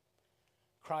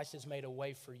 Christ has made a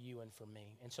way for you and for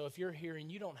me. And so if you're here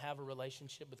and you don't have a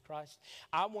relationship with Christ,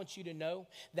 I want you to know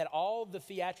that all the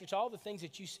theatrics, all the things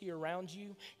that you see around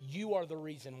you, you are the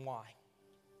reason why.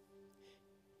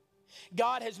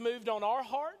 God has moved on our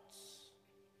hearts,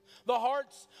 the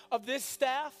hearts of this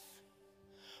staff,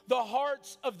 the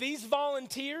hearts of these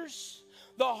volunteers,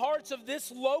 the hearts of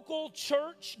this local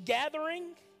church gathering,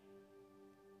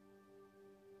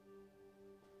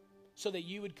 so that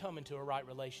you would come into a right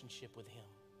relationship with him.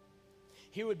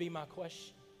 Here would be my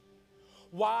question.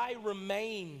 Why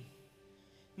remain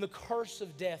in the curse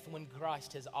of death when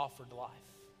Christ has offered life?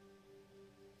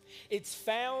 It's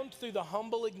found through the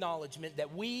humble acknowledgement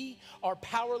that we are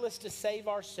powerless to save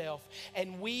ourselves,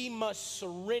 and we must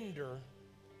surrender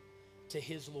to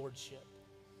his lordship.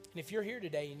 And if you're here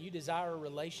today and you desire a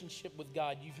relationship with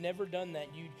God, you've never done that,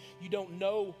 you don't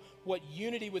know what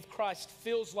unity with Christ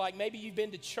feels like. Maybe you've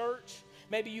been to church,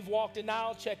 maybe you've walked an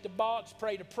aisle, checked a box,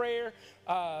 prayed a prayer,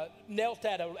 knelt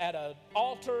at an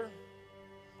altar,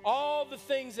 all the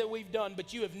things that we've done,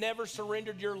 but you have never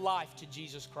surrendered your life to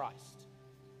Jesus Christ.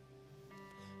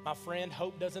 My friend,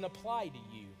 hope doesn't apply to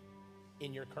you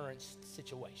in your current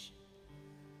situation.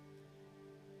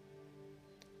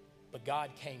 But God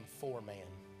came for man,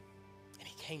 and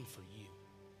he came for you.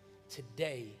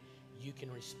 Today, you can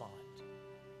respond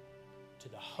to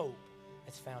the hope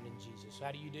that's found in Jesus. So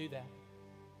how do you do that?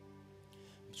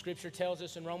 Scripture tells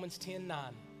us in Romans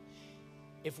 10:9,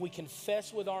 If we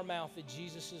confess with our mouth that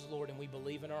Jesus is Lord and we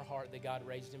believe in our heart that God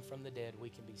raised him from the dead, we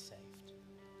can be saved.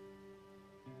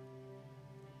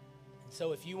 And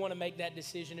so if you want to make that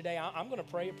decision today, I'm going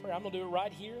to pray a prayer. I'm going to do it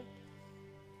right here.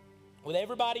 With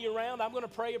everybody around, I'm going to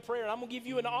pray a prayer. And I'm going to give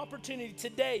you an opportunity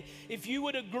today. If you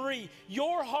would agree,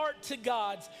 your heart to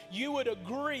God's, you would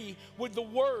agree with the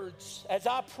words. As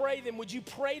I pray them, would you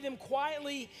pray them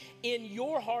quietly in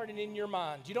your heart and in your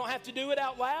mind? You don't have to do it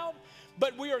out loud,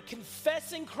 but we are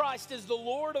confessing Christ as the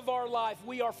Lord of our life.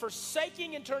 We are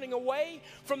forsaking and turning away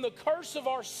from the curse of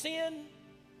our sin,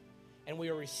 and we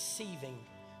are receiving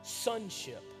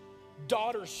sonship,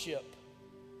 daughtership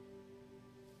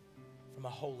from a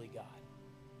holy God.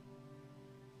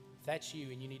 If that's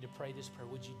you and you need to pray this prayer,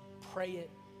 would you pray it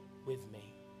with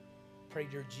me? Pray,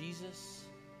 dear Jesus,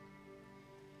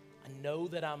 I know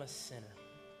that I'm a sinner.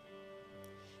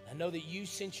 I know that you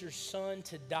sent your son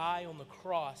to die on the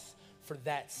cross for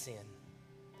that sin.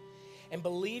 And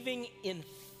believing in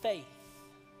faith,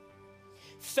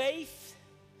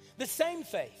 the same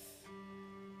faith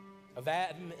of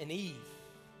Adam and Eve,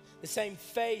 the same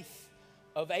faith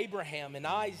of Abraham and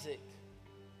Isaac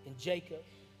and Jacob,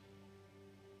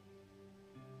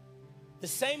 the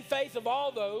same faith of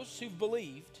all those who've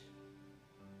believed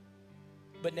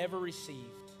but never received.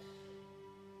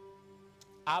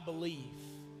 I believe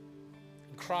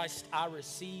in Christ. I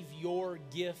receive your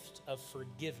gift of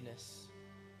forgiveness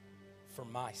for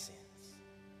my sins.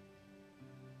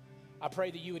 I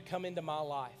pray that you would come into my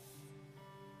life,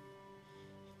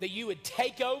 that you would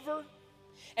take over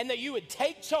and that you would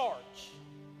take charge.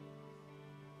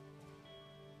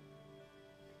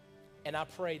 And I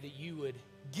pray that you would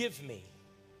give me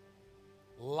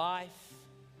life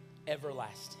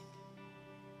everlasting.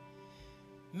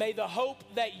 May the hope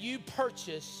that you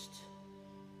purchased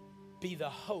be the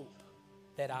hope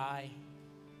that I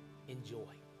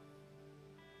enjoy.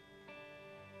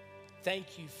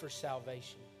 Thank you for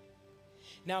salvation.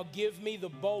 Now give me the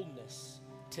boldness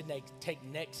to take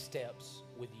next steps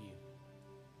with you.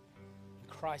 In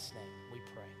Christ's name we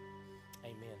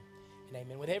pray. Amen and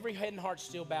amen. With every head and heart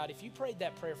still bowed, if you prayed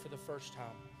that prayer for the first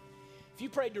time, if you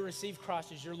prayed to receive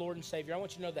Christ as your Lord and Savior, I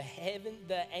want you to know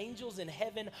the angels in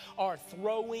heaven are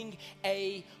throwing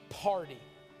a party.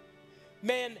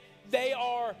 Man, they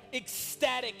are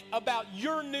ecstatic about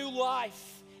your new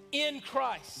life in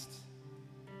Christ.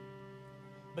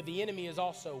 But the enemy is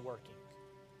also working.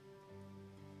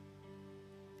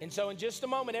 And so in just a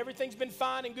moment, everything's been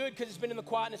fine and good because it's been in the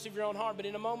quietness of your own heart. But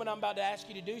in a moment, I'm about to ask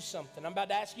you to do something. I'm about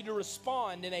to ask you to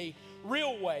respond in a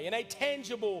real way, in a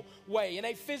tangible way, in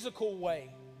a physical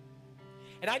way.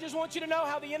 And I just want you to know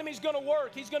how the enemy's going to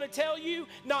work. He's going to tell you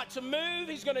not to move.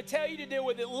 He's going to tell you to deal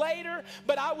with it later.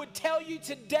 But I would tell you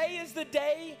today is the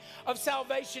day of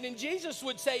salvation. And Jesus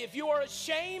would say, if you are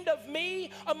ashamed of me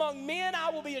among men,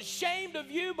 I will be ashamed of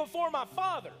you before my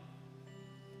Father.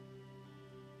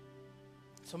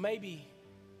 So maybe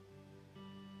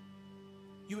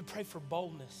you would pray for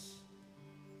boldness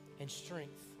and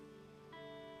strength.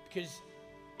 Because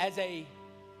as a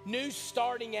new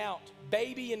starting out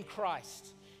baby in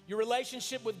Christ, your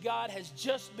relationship with God has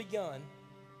just begun.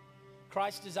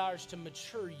 Christ desires to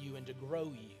mature you and to grow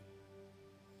you.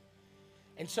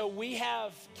 And so we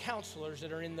have counselors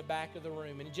that are in the back of the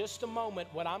room. And in just a moment,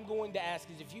 what I'm going to ask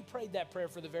is if you prayed that prayer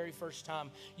for the very first time,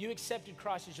 you accepted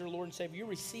Christ as your Lord and Savior, you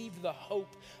received the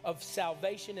hope of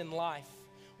salvation and life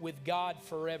with God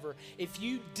forever. If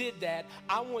you did that,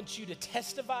 I want you to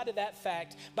testify to that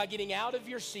fact by getting out of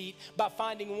your seat, by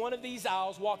finding one of these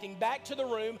aisles, walking back to the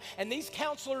room, and these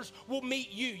counselors will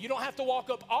meet you. You don't have to walk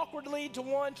up awkwardly to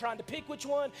one, trying to pick which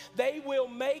one. They will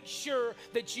make sure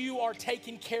that you are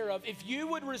taken care of. If you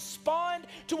would respond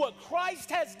to what Christ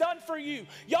has done for you,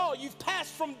 y'all, you've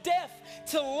passed from death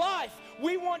to life.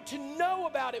 We want to know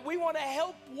about it. We want to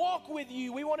help walk with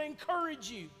you. We want to encourage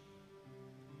you.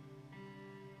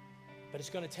 But it's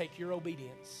going to take your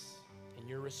obedience and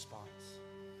your response.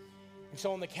 And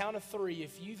so on the count of 3,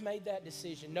 if you've made that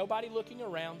decision, nobody looking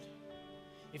around,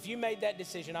 if you made that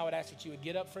decision, I would ask that you would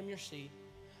get up from your seat.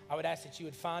 I would ask that you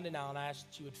would find an aisle, and I ask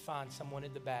that you would find someone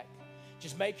at the back.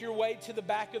 Just make your way to the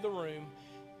back of the room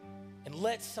and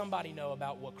let somebody know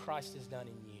about what Christ has done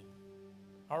in you.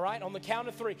 All right, on the count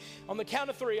of 3. On the count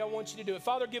of 3, I want you to do it.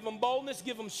 Father, give them boldness,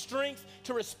 give them strength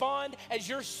to respond as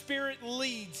your Spirit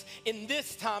leads in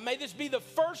this time. May this be the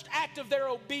first act of their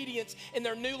obedience in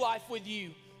their new life with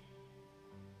you.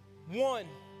 1,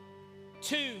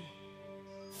 2,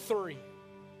 3.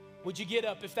 would you get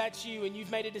up? If that's you and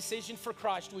you've made a decision for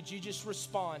Christ, would you just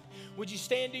respond? Would you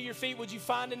stand to your feet? Would you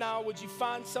find an aisle? Would you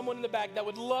find someone in the back that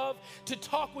would love to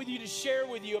talk with you, to share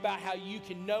with you about how you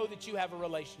can know that you have a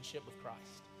relationship with Christ?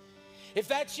 If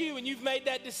that's you and you've made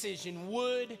that decision,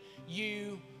 would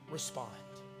you respond?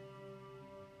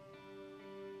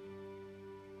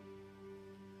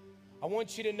 I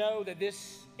want you to know that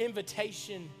this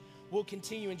invitation will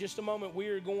continue. In just a moment, we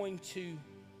are going to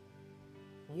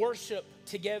worship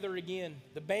together again.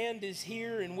 The band is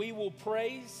here and we will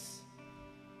praise.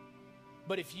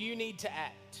 But if you need to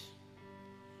act,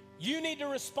 you need to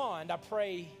respond, I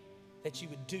pray that you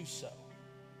would do so.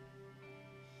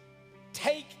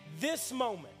 Take this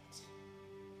moment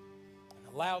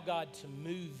and allow God to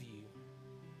move you,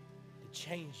 to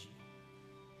change you.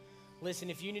 Listen,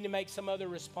 if you need to make some other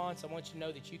response, I want you to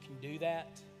know that you can do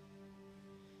that.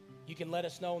 You can let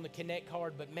us know on the Connect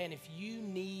card, but man, if you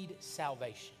need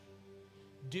salvation,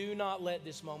 do not let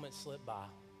this moment slip by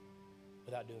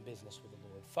without doing business with the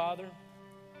Lord. Father,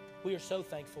 we are so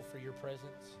thankful for your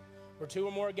presence. Where two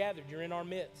or more are gathered, you're in our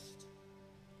midst.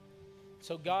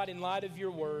 So God, in light of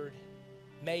your word,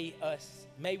 may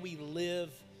we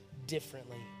live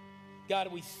differently.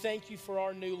 God, we thank you for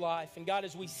our new life. And God,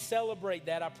 as we celebrate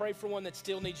that, I pray for one that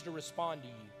still needs to respond to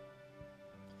you.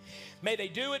 May they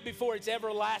do it before it's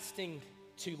everlasting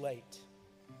too late.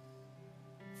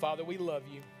 Father, we love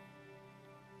you.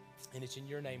 And it's in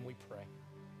your name we pray.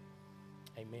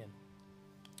 Amen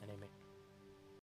and amen.